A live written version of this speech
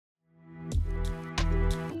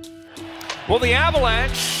Well, the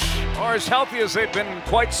Avalanche are as healthy as they've been in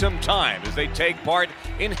quite some time as they take part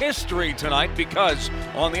in history tonight, because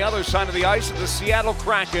on the other side of the ice, the Seattle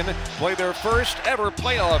Kraken play their first ever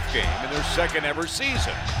playoff game in their second ever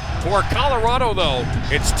season. For Colorado, though,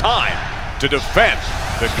 it's time to defend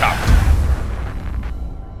the cup.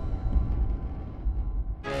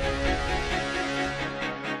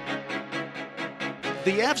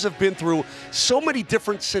 The Avs have been through so many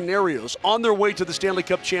different scenarios on their way to the Stanley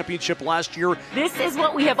Cup Championship last year. This is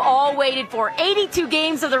what we have all waited for. 82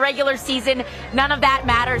 games of the regular season. None of that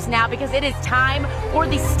matters now because it is time for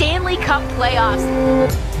the Stanley Cup Playoffs.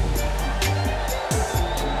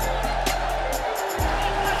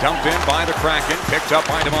 Dumped in by the Kraken, picked up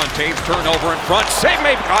by Montaves, turnover in front, save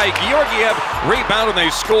made by Georgiev, rebound and they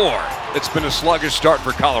score. It's been a sluggish start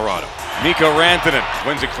for Colorado. Mikko Rantanen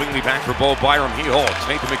wins it cleanly back for Bo Byram. He holds.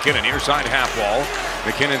 Nathan MacKinnon, near side half wall.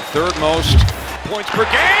 MacKinnon third most points per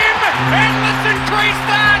game. And let's increase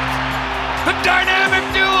that! The dynamic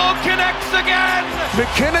duo connects again!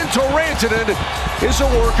 MacKinnon to Rantanen is a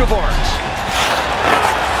work of art.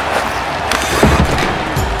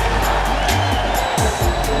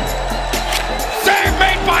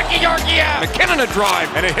 Georgiev! MacKinnon a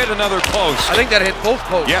drive, and it hit another post. I think that hit both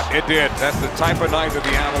posts. Yeah, it did. That's the type of night that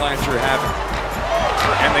the Avalanche are having.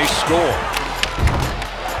 And they score.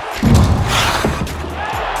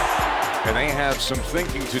 And they have some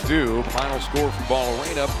thinking to do. Final score from Ball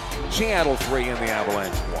Arena, Seattle 3 and the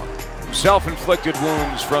Avalanche 1. Self-inflicted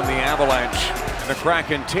wounds from the Avalanche, and the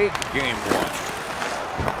Kraken take game 1.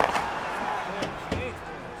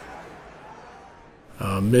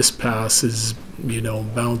 Missed passes,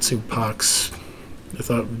 bouncing pucks. I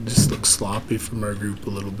thought it just looked sloppy from our group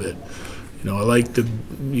a little bit. I liked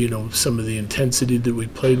some of the intensity that we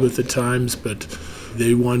played with at times, but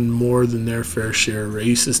they won more than their fair share of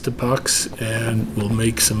races to pucks, and we'll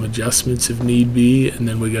make some adjustments if need be, and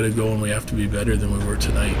then we got to go and we have to be better than we were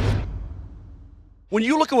tonight. When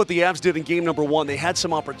you look at what the Avs did in game number 1, they had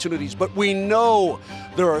some opportunities, but we know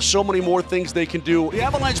there are so many more things they can do. The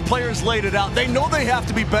Avalanche players laid it out. They know they have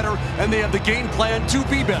to be better, and they have the game plan to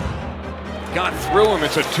be better. Got through him.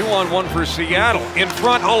 It's a 2-on-1 for Seattle. In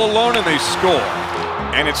front all alone, and they score.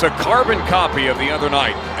 And it's a carbon copy of the other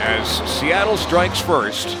night as Seattle strikes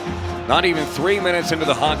first. Not even 3 minutes into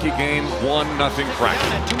the hockey game, 1-0 Kraken.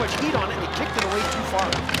 Had too much heat on it, and he kicked it away too far.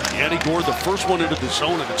 Yanni Gourde, the first one into the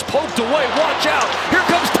zone, and it's poked away. Watch out! Here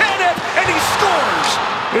comes Tanev, and he scores!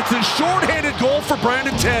 It's a short-handed goal for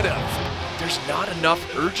Brandon Tanev. There's not enough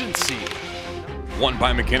urgency. One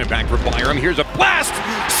by MacKinnon, back for Byram. Here's a blast!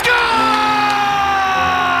 Score!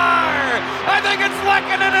 I think it's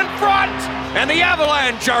Lehkonen in front! And the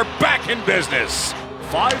Avalanche are back in business.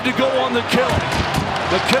 5 to go on the kill.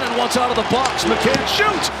 MacKinnon wants out of the box. MacKinnon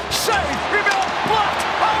shoots. Save. Rebound. Blocked.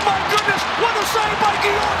 Oh my goodness. What a save by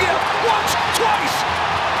Georgiev. Once. Twice.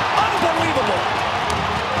 Unbelievable.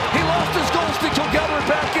 He lost his goal stick. He'll gather it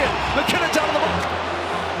back in. MacKinnon's out of the box.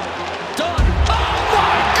 Done. Oh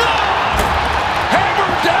my God.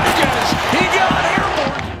 Hammer Daggers. He got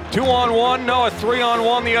airborne. 2-on-1. No, a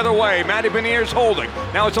 3-on-1 the other way. Matty Beniers holding.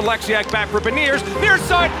 Now it's Alexiak back for Beniers. Near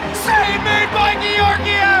side. Save made by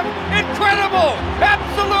Georgiev. Incredible.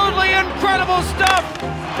 Absolutely incredible stuff.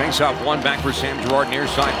 Face off one back for Sam Girard. Near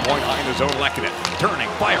side point behind his own Lehkonen. Turning,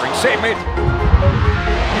 firing, save made.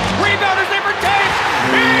 Rebounders there for Taves.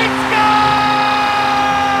 He scores!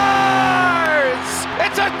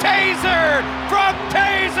 It's a taser from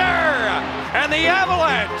Taser. And the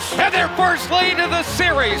Avalanche have their first lead of the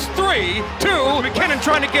series, 3-2. MacKinnon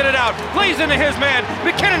trying to get it out, lays into his man.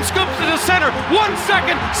 MacKinnon scoops to the center. 1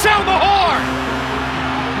 second, sound the horn.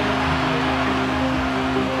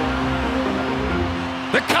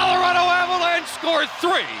 The Colorado Avalanche scored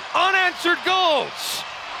 3 unanswered goals.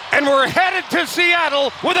 And we're headed to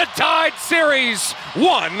Seattle with a tied series,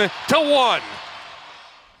 1-1.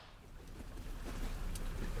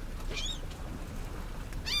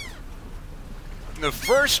 The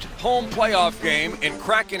first home playoff game in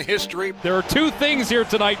Kraken history. There are 2 things here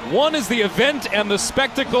tonight. One is the event and the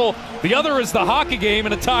spectacle. The other is the hockey game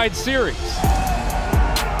in a tied series.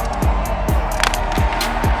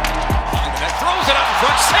 That throws it up in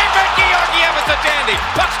front. Save by Georgiev. It's a dandy.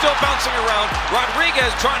 Puck still bouncing around.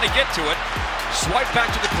 Rodriguez trying to get to it. Swipe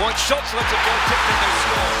back to the point. Schultz lets it go. Tipped in their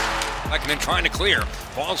score. Lehkonen trying to clear.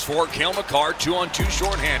 Falls for Cale Makar, 2-on-2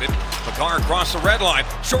 shorthanded. Makar across the red line.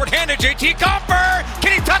 Shorthanded, JT Compher!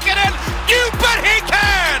 Can he tuck it in? You bet he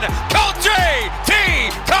can! Call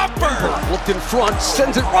JT Compher! Looked in front,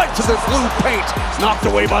 sends it right to the blue paint. Knocked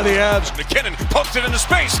away by the Avs. MacKinnon pokes it into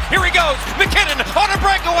space. Here he goes. MacKinnon on a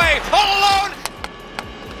breakaway, all alone.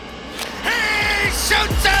 He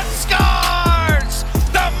shoots and scores!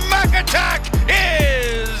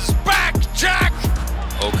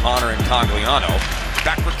 Connor and Cogliano.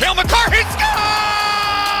 Back for Cale Makar. He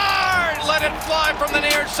scores! Let it fly from the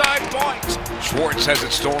near side point. Schwartz has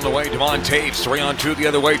it stolen away. Devon Taves, 3-on-2 the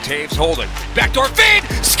other way. Taves holding. Backdoor feed.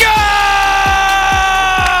 Score!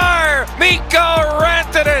 Mikko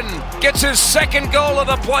Rantanen gets his second goal of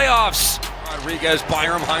the playoffs. Rodriguez,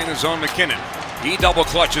 Byram, high in the zone. McKinnon. He double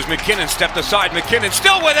clutches. McKinnon stepped aside. McKinnon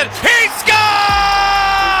still with it. He scores!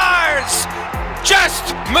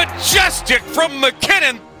 Just majestic from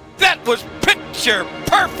McKinnon. That was picture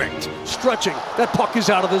perfect. Stretching. That puck is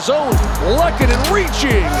out of the zone. Lehkonen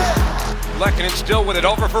reaching. Lehkonen still with it.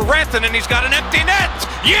 Over for Rantanen. He's got an empty net.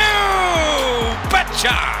 You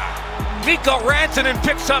betcha! Mikko Rantanen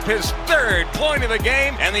picks up his third point of the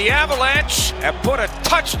game, and the Avalanche have put a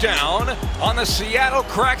touchdown on the Seattle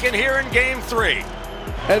Kraken here in Game 3.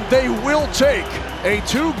 And they will take a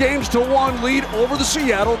 2-1 lead over the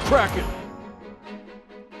Seattle Kraken.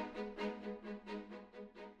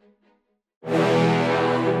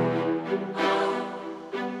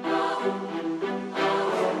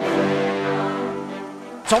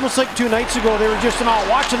 It's almost like 2 nights ago they were just not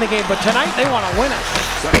watching the game, but tonight they want to win it.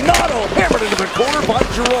 Donato hammered into the corner by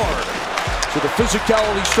Girard. So the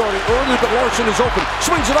physicality starting early, but Larson is open.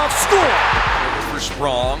 Swings it off, score! For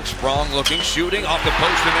Sprong. Sprong looking, shooting off the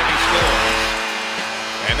post, and then he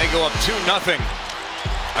scores. And they go up 2-0.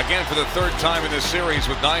 Again for the third time in this series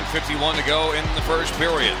with 9:51 to go in the first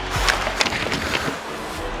period.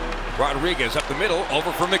 Rodriguez up the middle,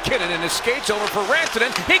 over for McKinnon, and his skates over for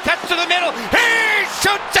Rantanen. He cuts to the middle, he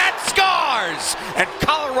shoots and scores! And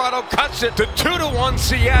Colorado cuts it to 2-1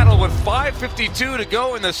 Seattle with 5:52 to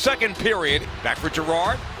go in the second period. Back for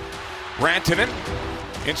Girard. Rantanen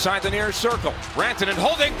inside the near circle. Rantanen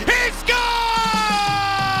holding, he scores!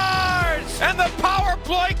 And the power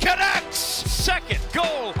play connects! Second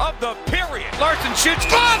goal of the period. Larson shoots,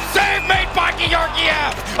 glove save made by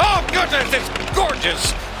Georgiev! Oh goodness, it's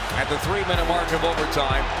gorgeous! At the 3-minute mark of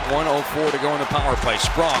overtime, 1:04 to go in the power play.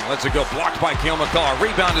 Sprong lets it go, blocked by Cale Makar.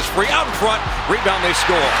 Rebound is free, out in front. Rebound, they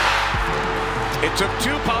score. It took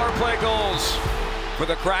 2 power play goals for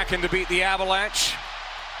the Kraken to beat the Avalanche.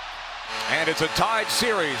 And it's a tied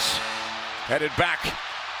series, headed back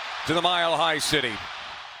to the Mile High City.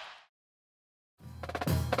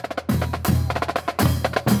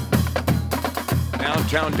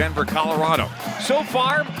 Downtown Denver, Colorado. So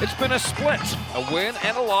far, it's been a split. A win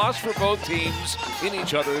and a loss for both teams in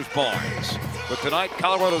each other's barns. But tonight,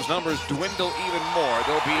 Colorado's numbers dwindle even more.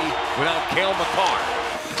 They'll be without Cale Makar.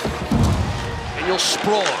 Daniel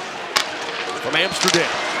Sprong from Amsterdam.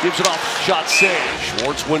 Gives it off, shot save.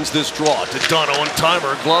 Schwartz wins this draw. To Dono and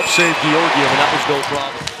timer. Glove save Georgiev, and that was no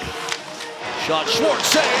problem. Shot Schwartz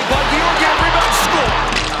saved by Georgiev. Rebound score.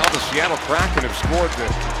 Now the Seattle Kraken have scored the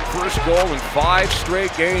first goal in 5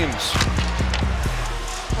 straight games.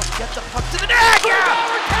 Get the puck to the net! They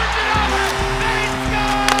score!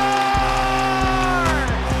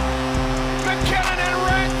 McKinnon and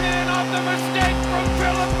Rantanen off the mistake from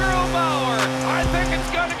Philip Grubauer. I think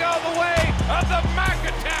it's going to go the way of the Mac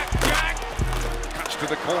attack, Jack. Cuts to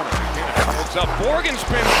the corner. McKinnon holds up. Borgen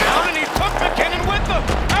spins down, and he took McKinnon with them.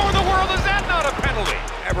 How in the world is that not a penalty?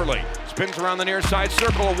 Everly spins around the near side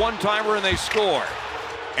circle, a one-timer, and they score.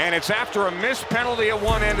 And it's after a missed penalty at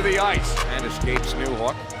one end of the ice. And escapes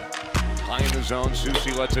Newhook. High in the zone,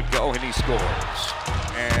 Susie lets it go, and he scores.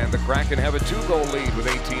 And the Kraken have a 2-goal lead with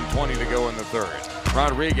 18:20 to go in the third.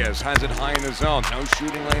 Rodriguez has it high in the zone. No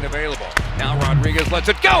shooting lane available. Now Rodriguez lets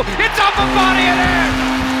it go. It's off the body and in!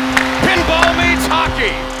 Pinball meets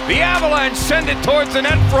hockey. The Avalanche send it towards the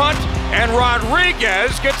net front, and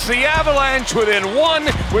Rodriguez gets the Avalanche within 1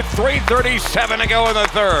 with 3:37 to go in the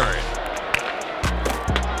third.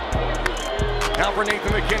 Now for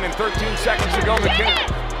Nathan McKinnon, 13 seconds to go. McKinnon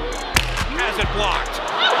has it blocked.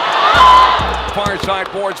 Far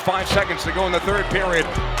side boards, 5 seconds to go in the third period.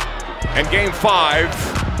 And Game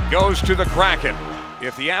 5 goes to the Kraken.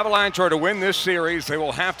 If the Avalanche are to win this series, they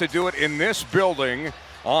will have to do it in this building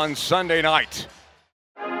on Sunday night.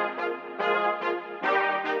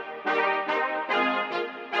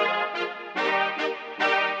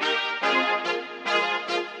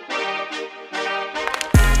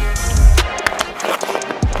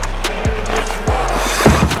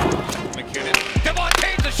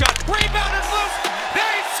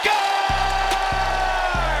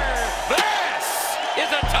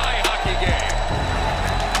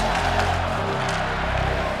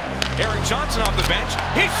 Johnson off the bench,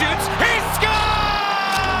 he shoots, he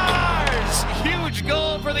scores! Huge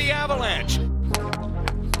goal for the Avalanche.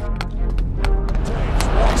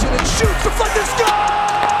 Walks in and shoots, deflected, score!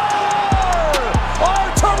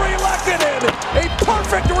 Arturi Lehkonen, a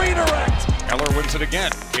perfect redirect. Eller wins Wants it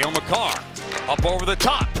again. Cale Makar up over the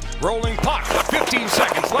top. Rolling puck. 15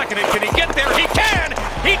 seconds. Lehkonen, can he get there? He can!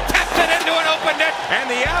 He taps it into an open net. And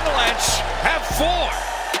the Avalanche have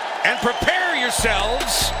 4. And prepare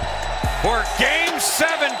yourselves for Game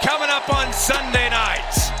 7 coming up on Sunday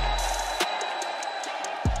night.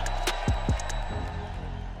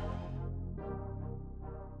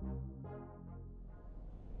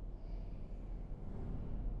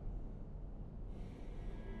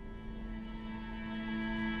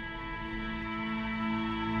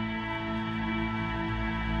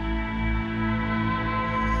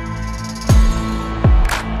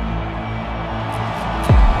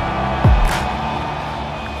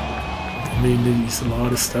 I mean, there's a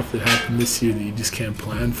lot of stuff that happened this year that you just can't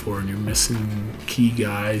plan for, and you're missing key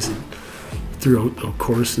guys throughout the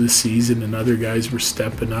course of the season, and other guys were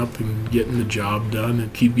stepping up and getting the job done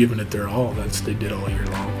and keep giving it their all. That's what they did all year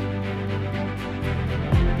long.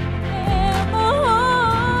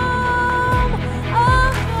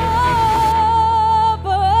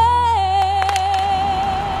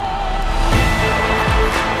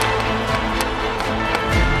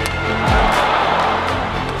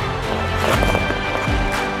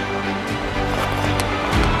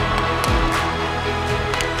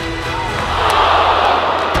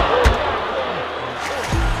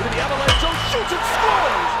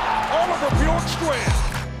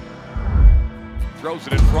 Throws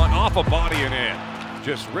it in front, off a body and in.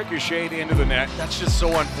 Just ricocheted into the net. That's just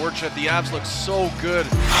so unfortunate. The Avs look so good.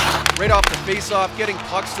 Right off the face-off, getting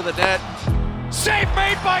pucks to the net. Save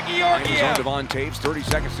made by Georgiev. On Devon Taves, 30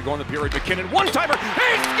 seconds to go in the period. McKinnon, one-timer,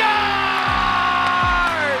 he scores!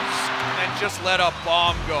 And just let a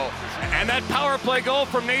bomb go. And that power play goal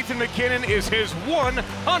from Nathan McKinnon is his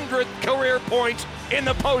 100th career point in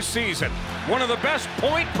the postseason. One of the best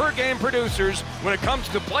point-per-game producers when it comes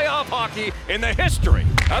to playoff hockey in the history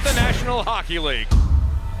of the National Hockey League.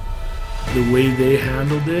 The way they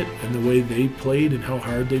handled it and the way they played and how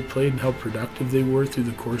hard they played and how productive they were through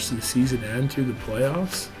the course of the season and through the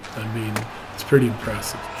playoffs, I mean, it's pretty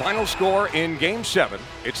impressive. Final score in Game 7,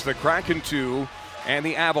 it's the Kraken 2 and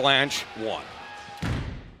the Avalanche 1.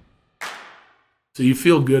 So you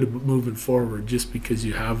feel good about moving forward just because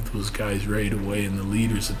you have those guys right away and the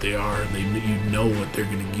leaders that they are, and you know what they're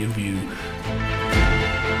going to give you.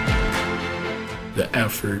 The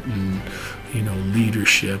effort and, you know,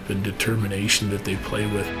 leadership and determination that they play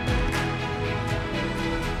with.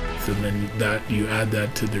 And then that you add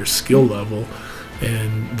that to their skill level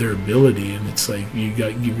and their ability, and it's like you got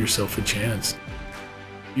to give yourself a chance.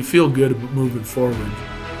 You feel good about moving forward.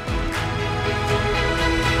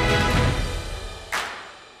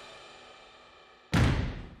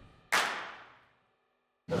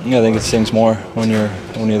 Yeah, I think it stings more when you're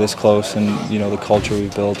this close, and you know the culture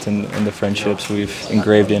we've built and the friendships we've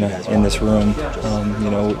engraved in this room. You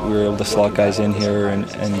know, we were able to slot guys in here and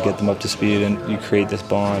get them up to speed, and you create this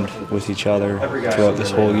bond with each other throughout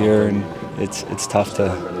this whole year, and it's tough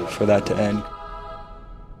for that to end.